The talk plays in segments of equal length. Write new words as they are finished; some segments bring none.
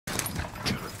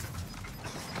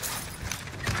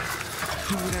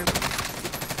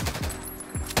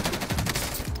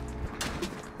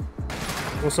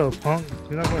What's up, punk?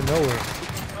 You're not going nowhere.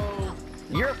 Oh,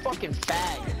 you're a fucking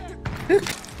fag.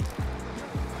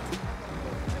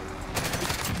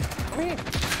 Come here.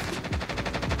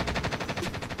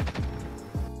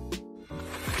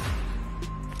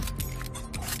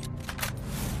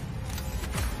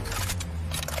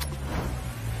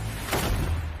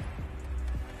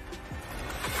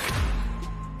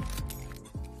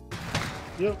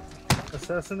 Yep.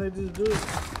 Assassinate these dudes.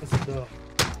 That's the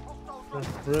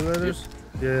real letters.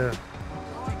 Yeah.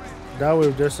 That way,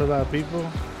 if there's a lot of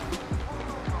people.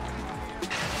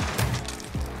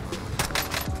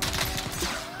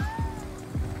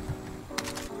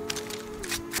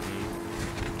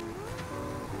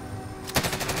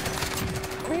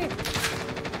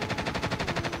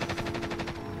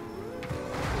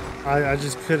 I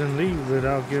just couldn't leave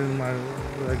without getting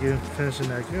finishing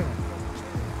that kill.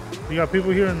 You got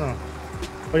people here or no?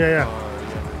 Oh yeah.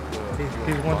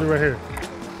 He's one dude right here.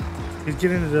 He's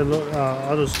getting into the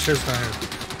all those chests down here.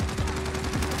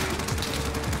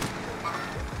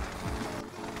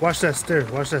 Watch that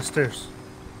stairs. Watch that stairs.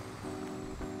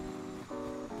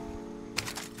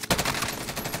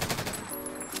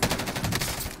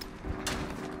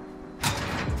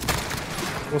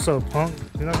 What's up, punk?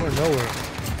 You're not going nowhere.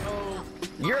 Oh,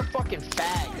 you're a fucking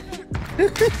fag.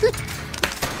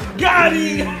 Got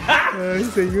him! He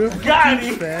said you're a Got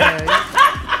him! fag.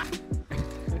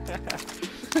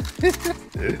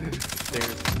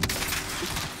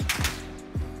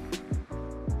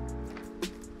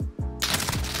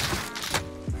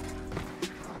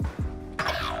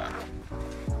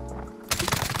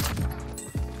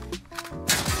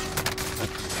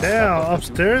 Damn,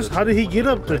 upstairs? How did he get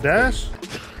up the dash?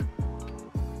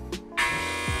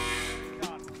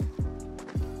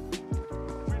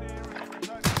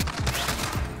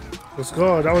 Let's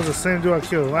go. That was the same dude I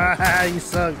killed. Ah, you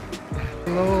suck.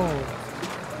 No.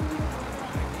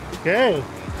 Okay.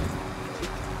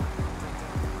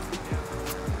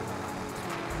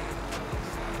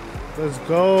 Let's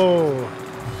go.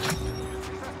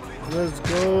 Let's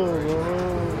go, bro.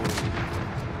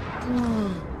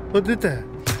 Who did that?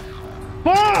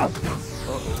 Fuck!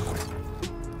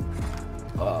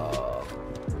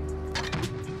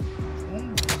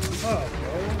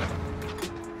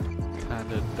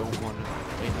 Kinda don't want to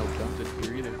ain't no jumping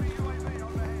here either.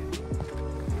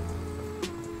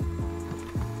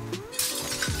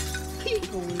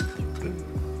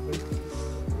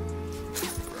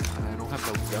 I don't have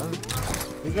no guns.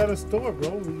 We got a store,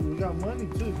 bro. We got money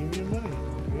too. Give me your money.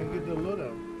 We're gonna get the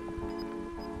loadout.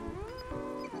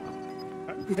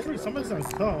 Hurry, somebody's gonna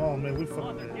come. Oh man, we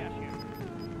fucking dead.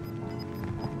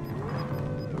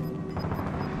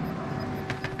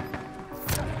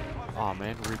 Aw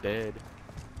man, we're dead.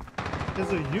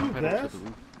 Because of you, Dash.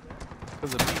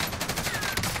 Because of me.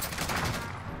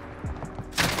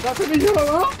 Not to be you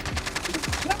alone.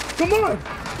 Come on.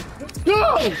 Let's go.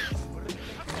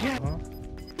 Yeah. Huh?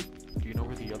 Do you know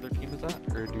where the other team is at?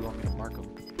 Or do you want me to mark them?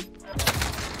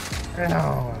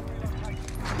 Ow.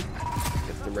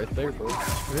 They're right there, bro.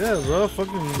 Yeah, bro.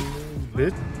 Fucking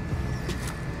bitch.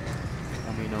 I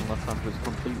mean, unless I'm just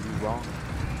completely wrong.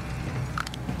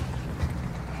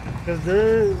 Because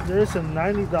there's a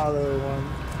 $90 one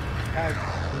pack,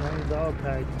 $90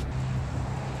 pack.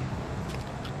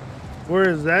 Where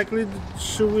exactly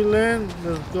should we land?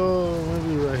 Let's go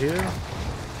maybe right here.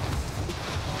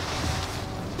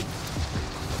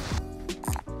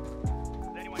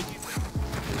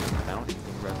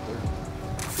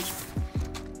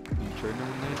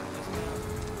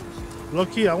 Low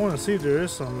key, I want to see if there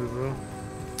is something, bro.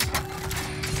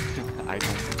 I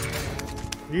don't.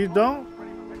 You don't?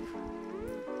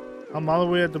 I'm all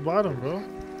the way at the bottom, bro.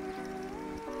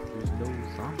 There's no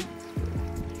zombies,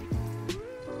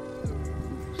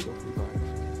 bro.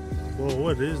 Whoa,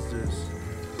 what is this?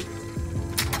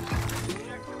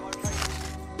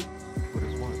 What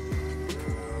is what?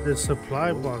 The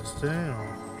supply box, damn.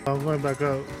 I'm going back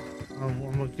up. I'm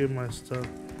gonna get my stuff.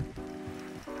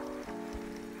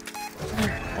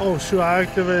 Oh shoot, I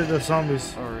activated the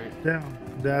zombies. Alright. Damn,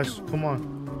 Dash, come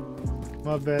on.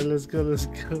 My bad, let's go, let's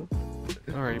go.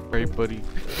 Alright, right, buddy.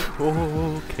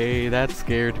 Okay, that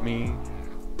scared me.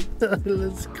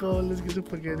 Let's go, let's get the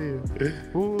fuck out of here.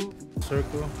 Ooh.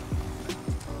 Circle.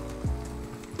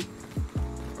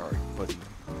 Alright, buddy.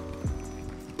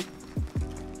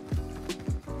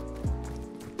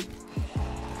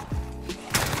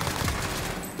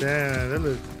 Damn, that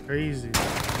looks crazy.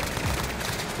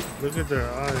 Look at their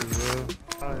eyes, bro.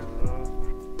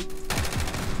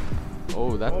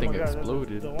 Oh, that thing God,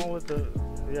 exploded. The one with the,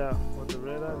 yeah, with the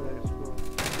red eye, that exploded.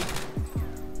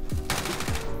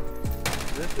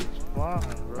 This is fun,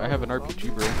 bro. I have an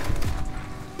RPG, bro.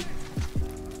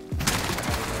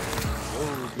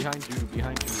 Oh, behind you,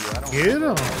 behind you. I don't Get him.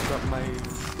 Drop my gun.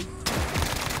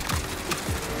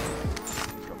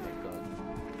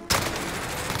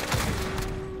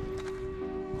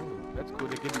 Oh, that's cool.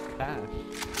 They give you cash.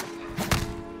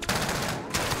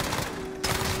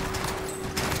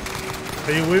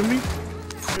 Are you with me?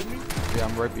 Yeah,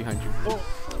 I'm right behind you. Oh.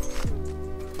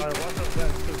 Alright, watch out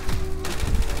back too.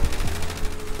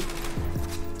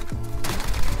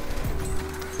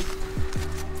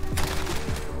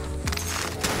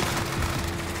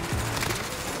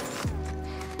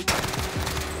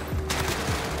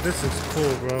 This is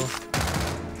cool, bro.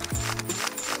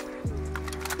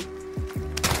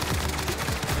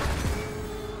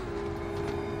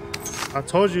 I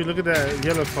told you, look at that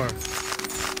yellow car.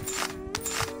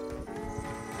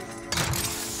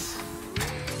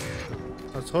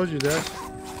 I told you that.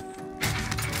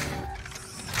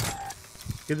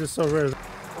 Get this so rare.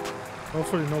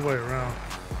 Hopefully nobody around.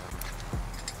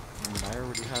 I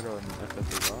already had an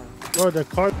FFAR. Bro, the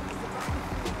car.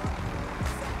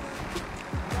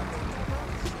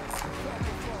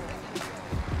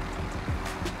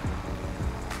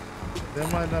 There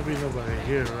might not be nobody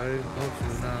here, right?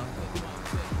 Hopefully not.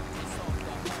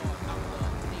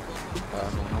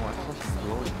 No, I saw some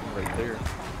glowing right there.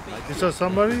 You saw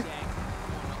somebody? I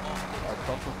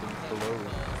saw something below.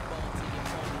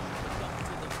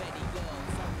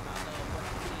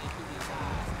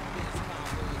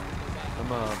 I'm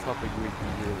probably going to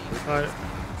real quick. Alright.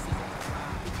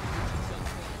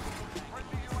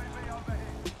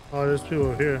 Oh, there's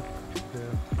people here. Yeah.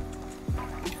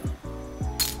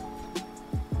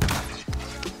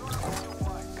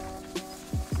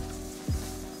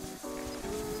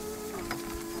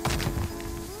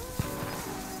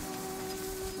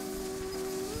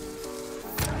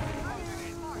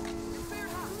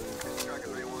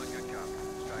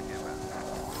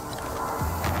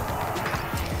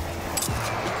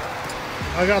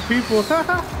 I got people. I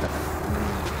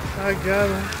got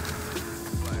them.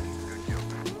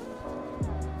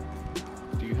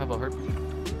 Do you have a heartbeat?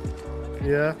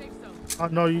 Yeah. Oh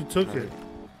no, you took it.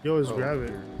 You always grab it.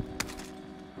 Here.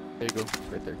 There you go,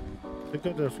 right there. Pick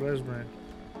up that flashbang.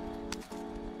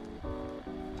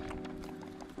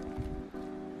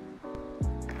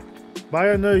 Buy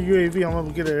another UAV. I'm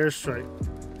gonna get an airstrike.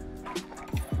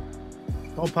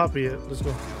 Don't pop it yet. Let's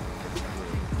go.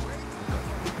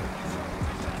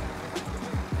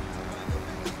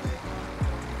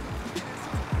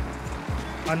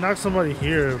 I knocked somebody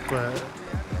here, but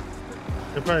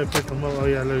they probably picked them up. Oh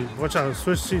yeah, look. Watch out.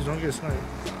 Switch seats. Don't get sniped.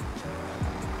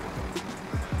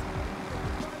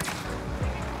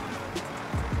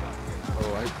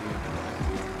 Oh, I see.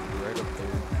 Right up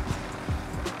there.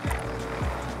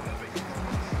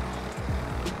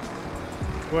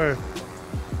 Where?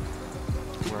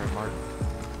 Where I marked.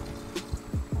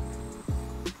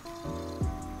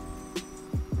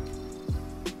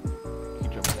 He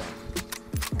jumped down.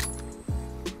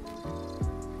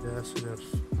 Yeah, I see that.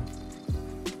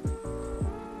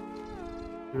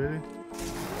 You ready?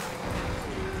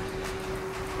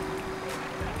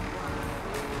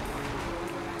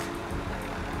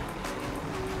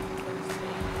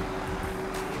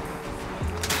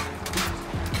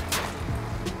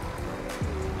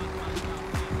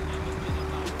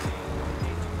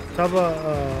 Top of, I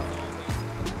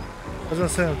was gonna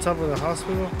say on top of the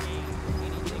hospital.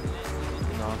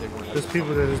 No, they weren't. There's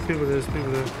people there, there's people there, there's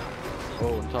people there.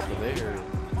 Oh, on top of there?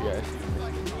 Yeah, I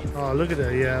see. Oh, look at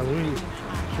that, yeah. You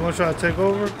wanna try to take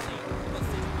over?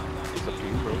 It's up to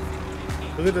you, bro.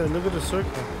 Look at the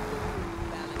circle.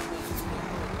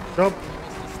 Jump.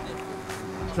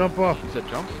 Jump off. You said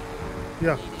jump?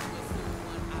 Yeah.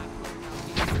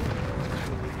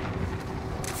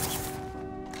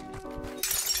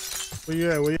 Where you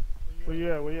at? Where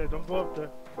you at? Where you at? Don't go up there.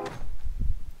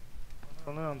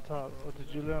 Don't lay on top. Oh,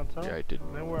 did you lay on top? Yeah, I did.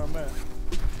 Then where I'm at.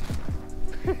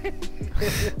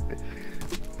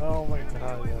 Oh my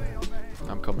god, yeah.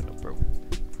 I'm coming up, bro.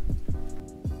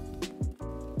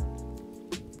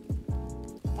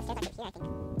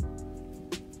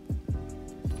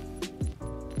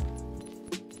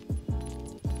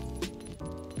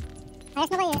 There's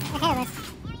nobody ahead of us.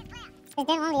 There's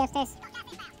them only upstairs.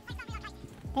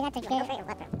 They got the gear.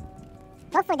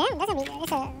 Go for them. Doesn't be.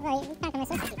 It's a. Well, you can't commit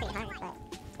suicide. Pretty hard, but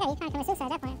yeah, you can't commit suicide at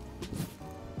that point.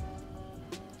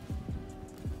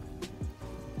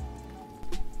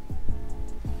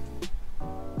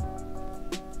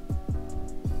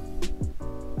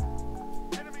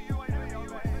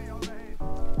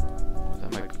 That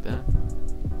might be that.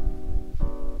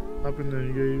 Hop in the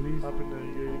UAV. Hop in the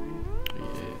UAV.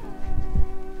 Yeah.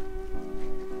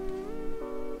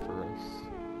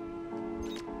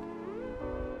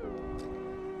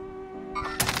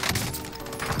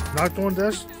 Knocked one,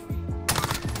 Dash.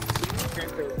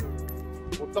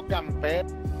 Puto camper.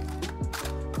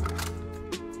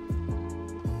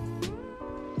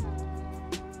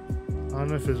 I don't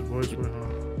know if his voice went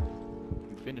on.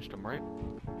 You finished him, right?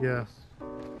 Yeah.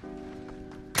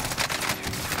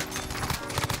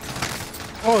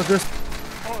 Oh, there's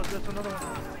another one.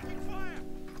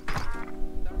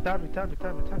 Tap me.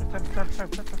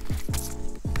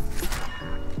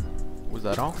 Was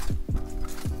that all?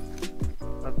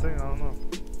 I think, I don't know.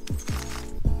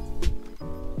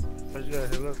 I just gotta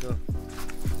hit up though.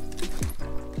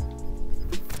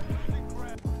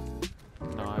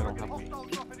 No, I don't have any.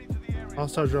 I'll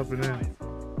start dropping in.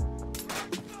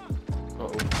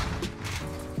 Uh-oh.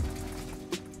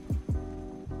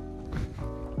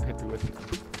 I hit the whip.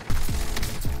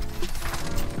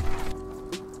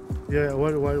 Yeah,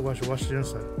 watch the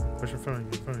inside. Watch in front of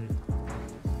you,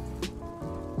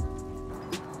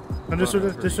 And this one.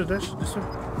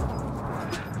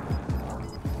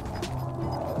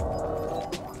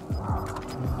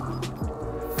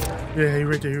 Yeah, he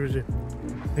right there.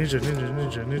 Ninja.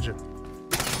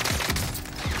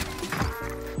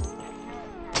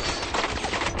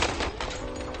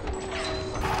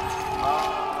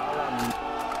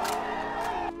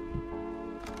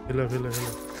 Hello.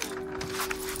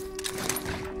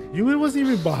 You wasn't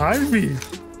even behind me.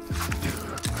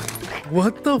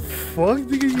 What the fuck,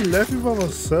 nigga? You left me by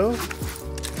myself?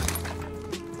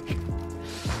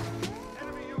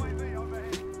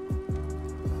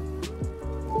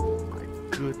 My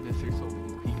goodness, there's so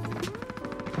many people.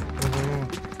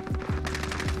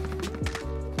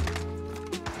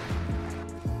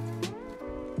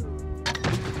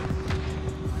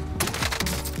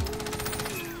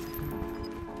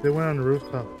 They went on the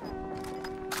rooftop.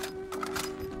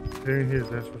 They're in here,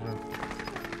 that's what's up.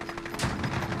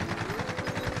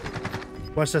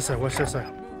 Watch that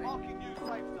side.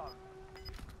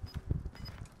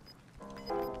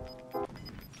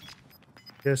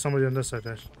 Yeah, somebody on this side,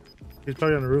 Dash. He's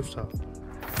probably on the rooftop.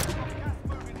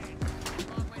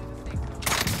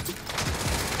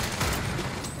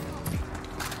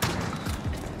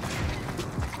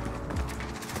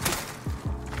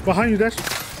 Behind you, Dash.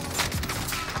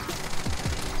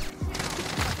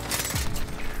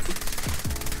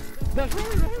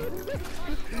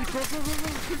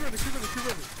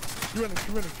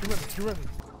 Keep running.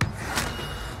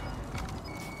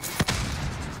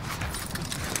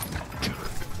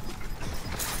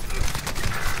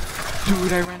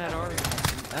 Dude, I ran out of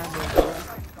ammo.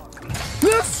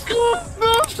 Let's go!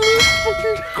 Let's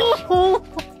fucking go!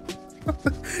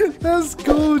 Let's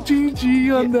go, GG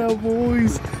on that,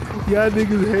 boys. Y'all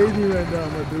niggas hate me right now,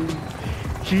 my dude.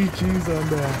 GG's on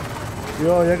that. Yo,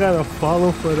 y'all gotta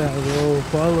follow for that, bro.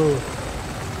 Follow.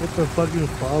 What the fucking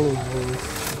follow, boys?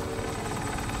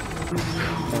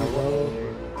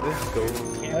 Let's go.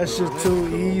 That shit too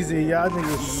easy. Y'all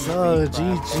niggas suck.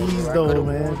 GG's though,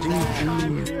 man.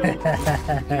 GG's.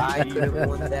 I the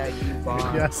one that you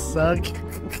bought. Y'all suck.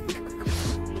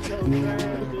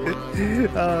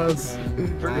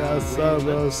 Y'all suck,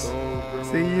 bro.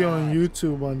 See you on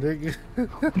YouTube, my nigga.